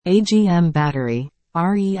AGM Battery,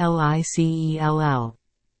 RELICELL.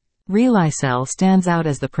 RELICELL stands out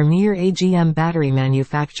as the premier AGM battery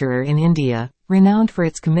manufacturer in India, renowned for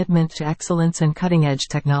its commitment to excellence and cutting-edge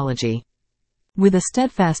technology. With a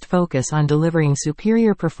steadfast focus on delivering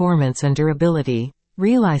superior performance and durability,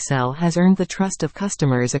 RELICELL has earned the trust of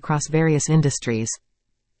customers across various industries.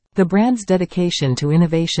 The brand's dedication to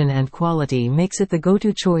innovation and quality makes it the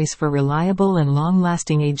go-to choice for reliable and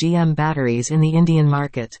long-lasting AGM batteries in the Indian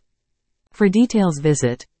market. For details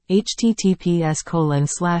visit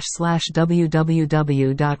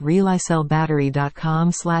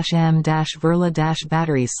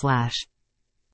https://www.relicellbattery.com/m-verla-batteries/